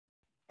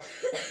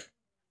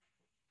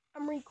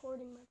I'm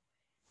recording.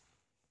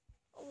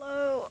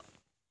 Hello,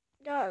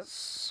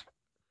 guys.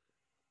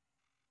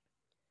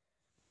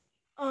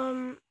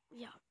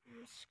 Yeah,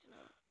 I'm just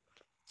gonna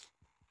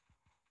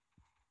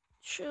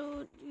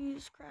show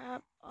these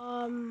crap.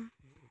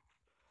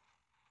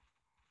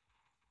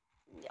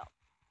 Yeah.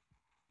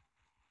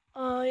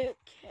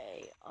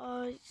 Okay.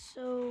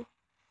 So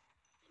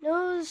I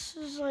know this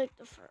is like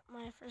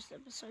my first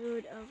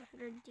episode of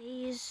 100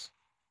 Days,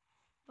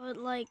 but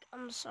like,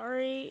 I'm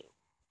sorry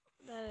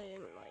that I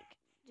didn't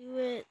do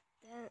it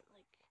then.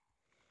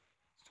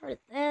 Start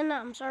it then.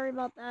 I'm sorry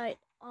about that.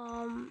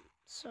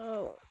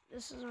 So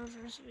this is my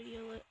first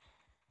video. I'll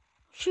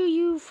show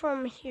you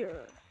from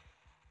here.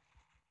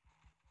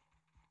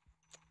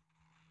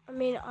 I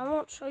mean, I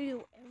won't show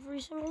you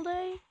every single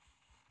day.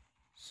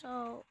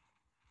 So,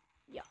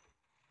 yeah.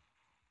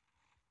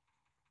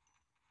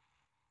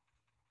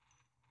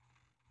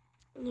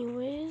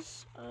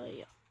 Anyways,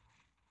 yeah.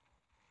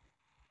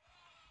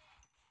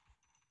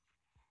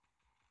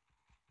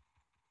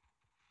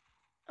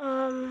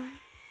 I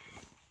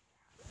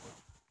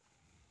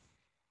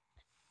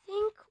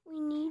think we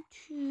need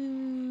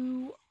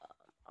to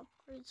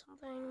upgrade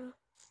something.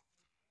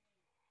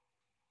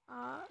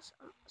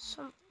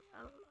 Something,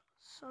 I don't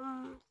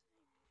know.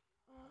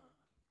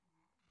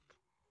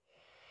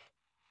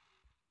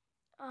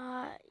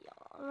 Yeah,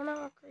 I want to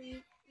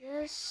upgrade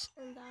this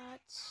and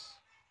that.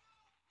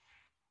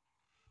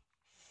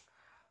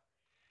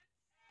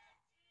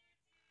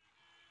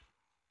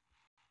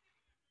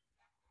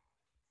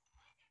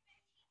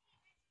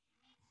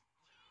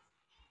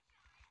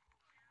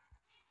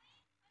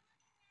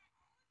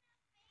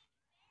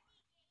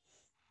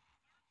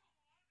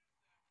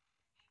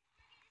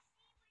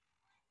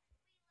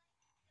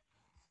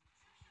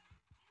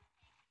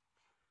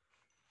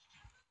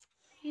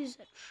 Use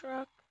a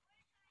truck.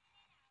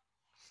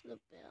 It's the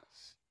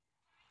best.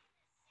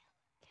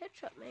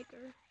 Ketchup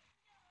maker.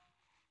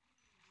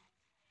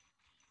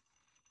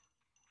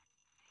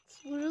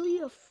 It's literally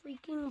a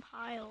freaking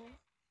pile.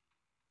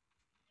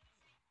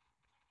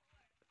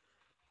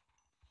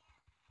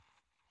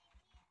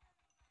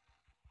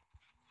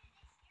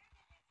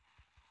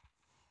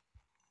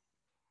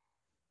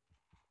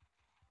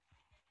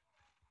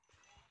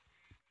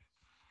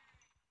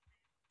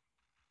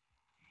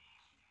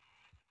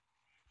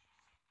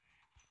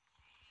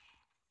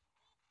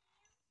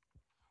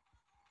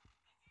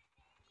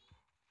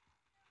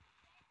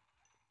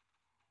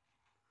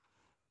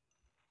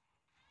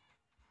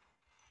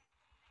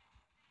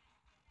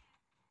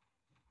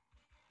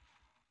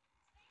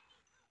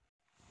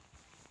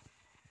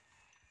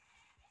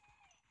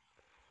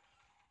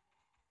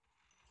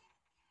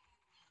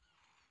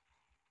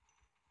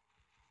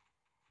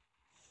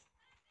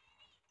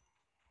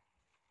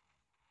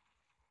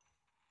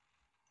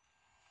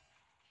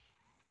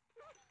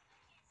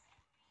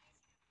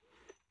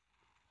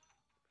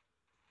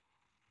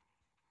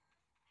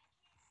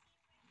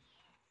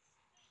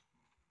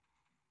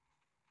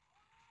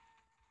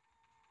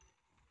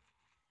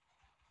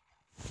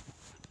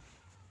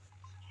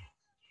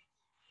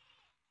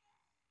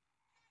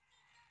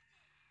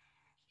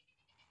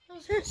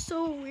 Those are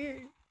so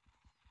weird.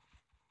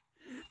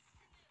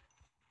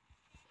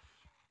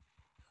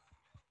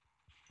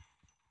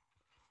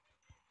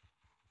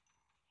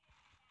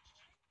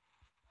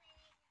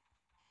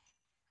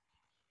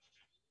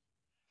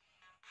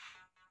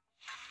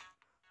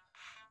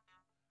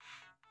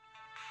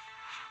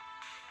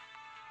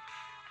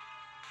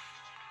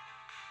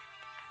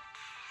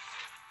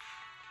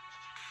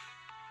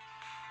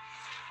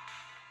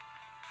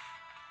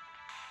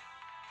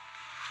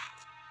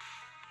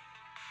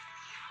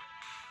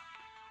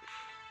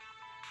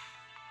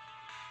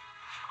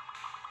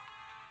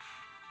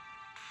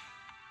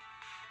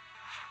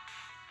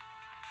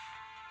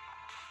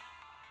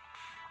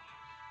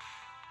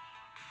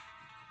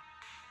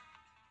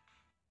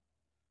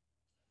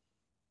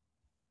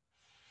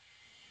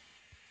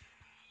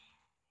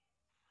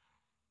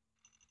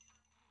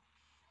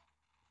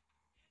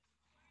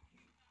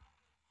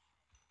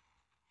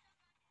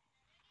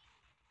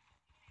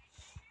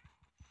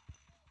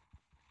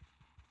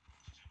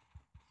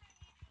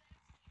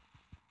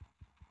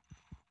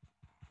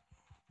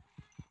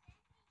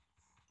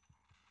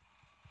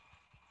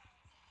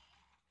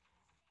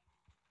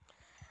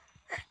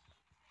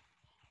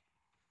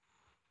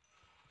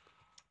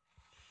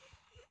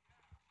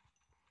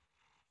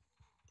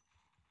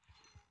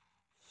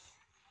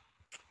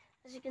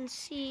 As you can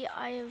see,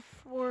 I have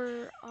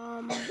 4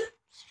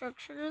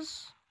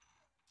 structures.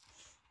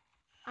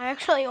 I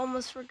actually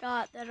almost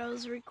forgot that I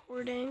was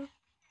recording.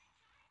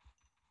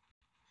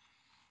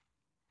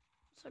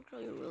 It's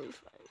actually really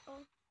fun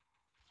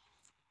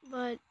though.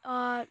 But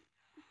I'm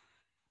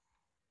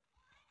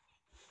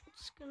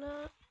just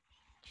gonna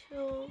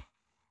kill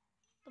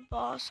the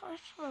boss. I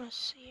just wanna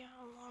see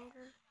how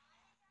longer.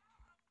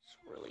 It's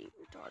really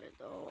retarded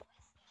though.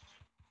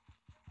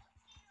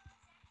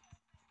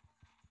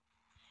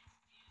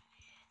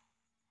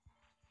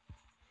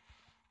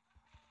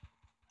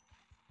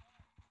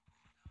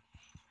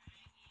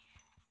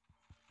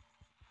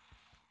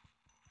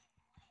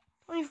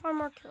 25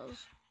 more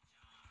kills.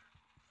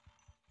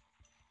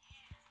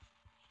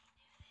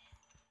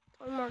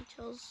 20 more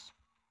kills.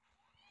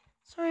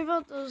 Sorry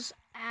about those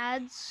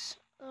ads.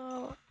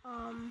 Yeah.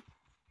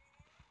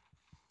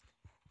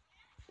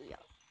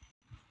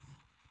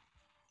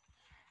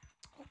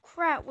 Oh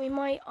crap, we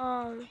might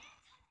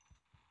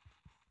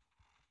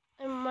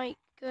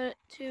get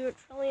to a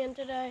trillion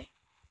today.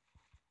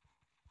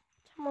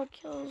 10 more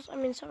kills. I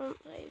mean, 5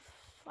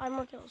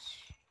 more kills.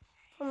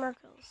 4 more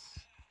kills.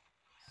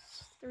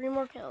 3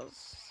 more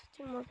kills.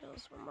 2 more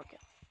kills. 1 more kill.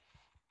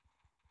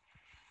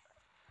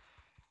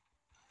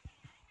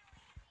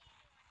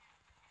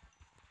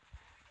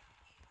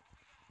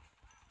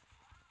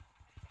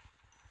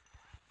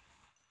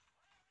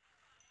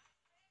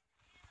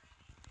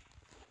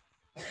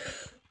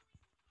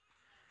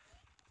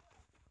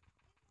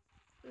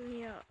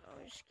 Yeah,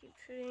 I'll just keep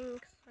shooting,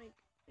 cause like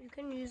you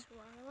can use a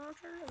rocket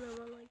launcher, and then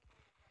when like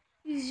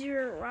use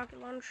your rocket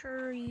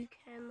launcher, you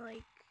can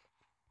like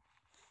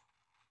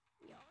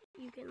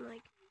you can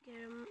like get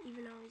him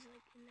even though he's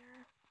like in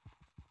there.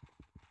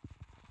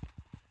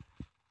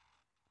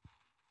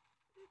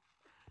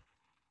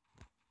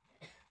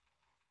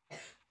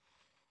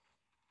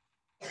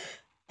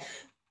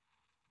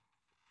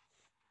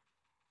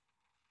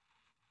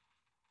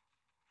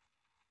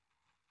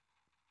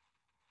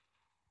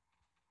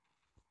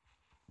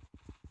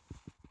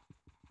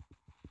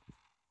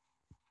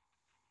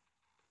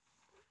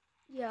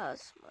 Yeah,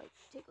 this might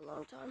take a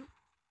long time.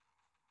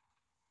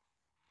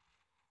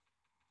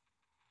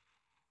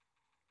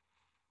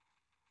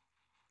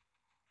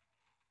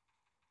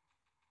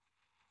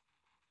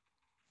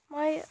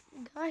 My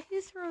guy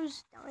who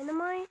throws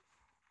dynamite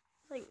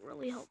is like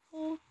really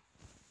helpful.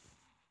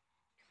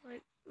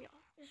 Like, yeah,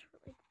 it's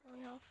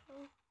really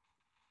helpful.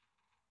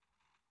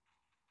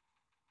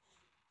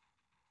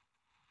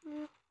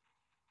 Yeah.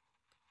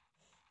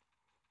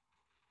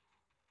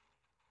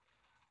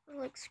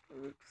 We're like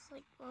screwed with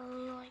like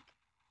only like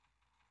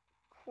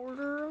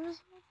quarter of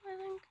his health, I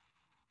think.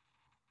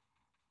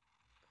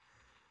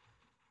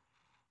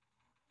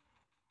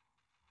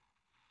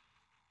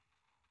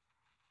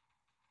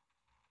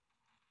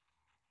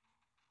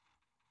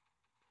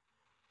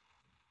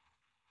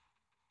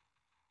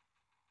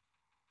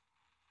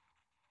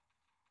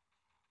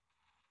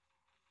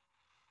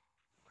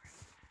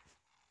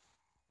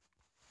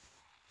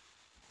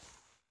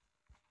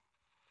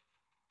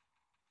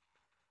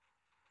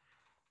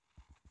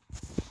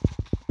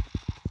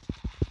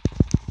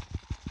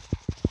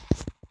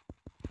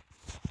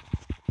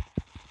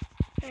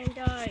 And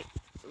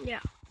yeah.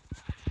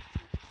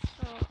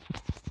 So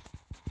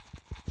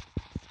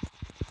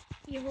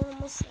yeah, we're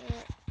almost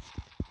there.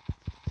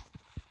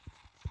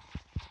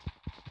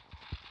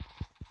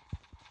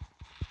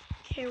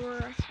 Okay,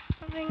 we're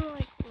having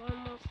like 1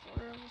 more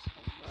quarter of his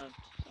health left,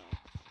 so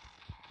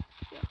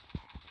yeah,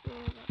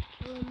 we're about to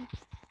kill him.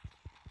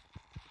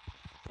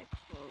 Next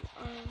couple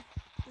of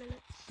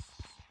minutes.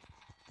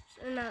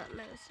 So not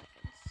minutes, seconds.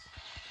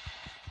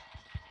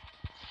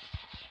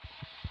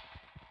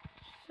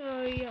 So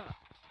yeah.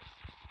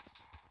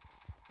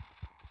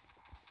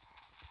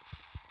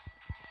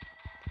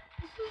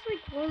 This is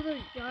like one of the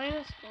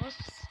giantest boss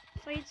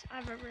fights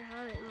I've ever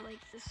had in like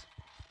this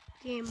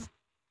game.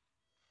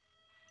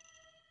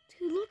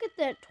 Dude, look at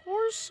that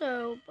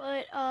torso.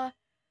 But I'm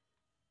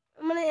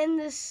gonna end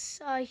this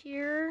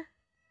here.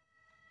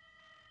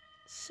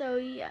 So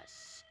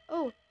yes.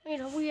 Oh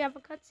wait, we have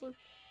a cutscene.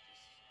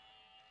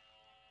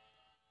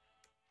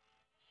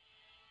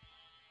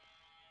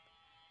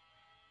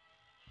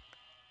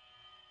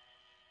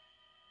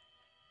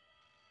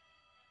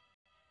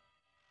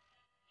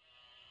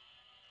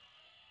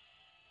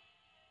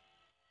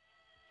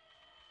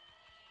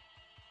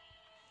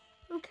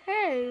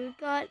 Okay, we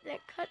got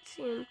that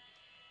cutscene.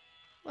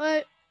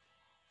 But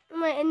I'm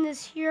gonna end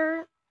this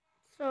here.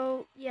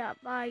 So yeah,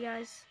 bye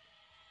guys.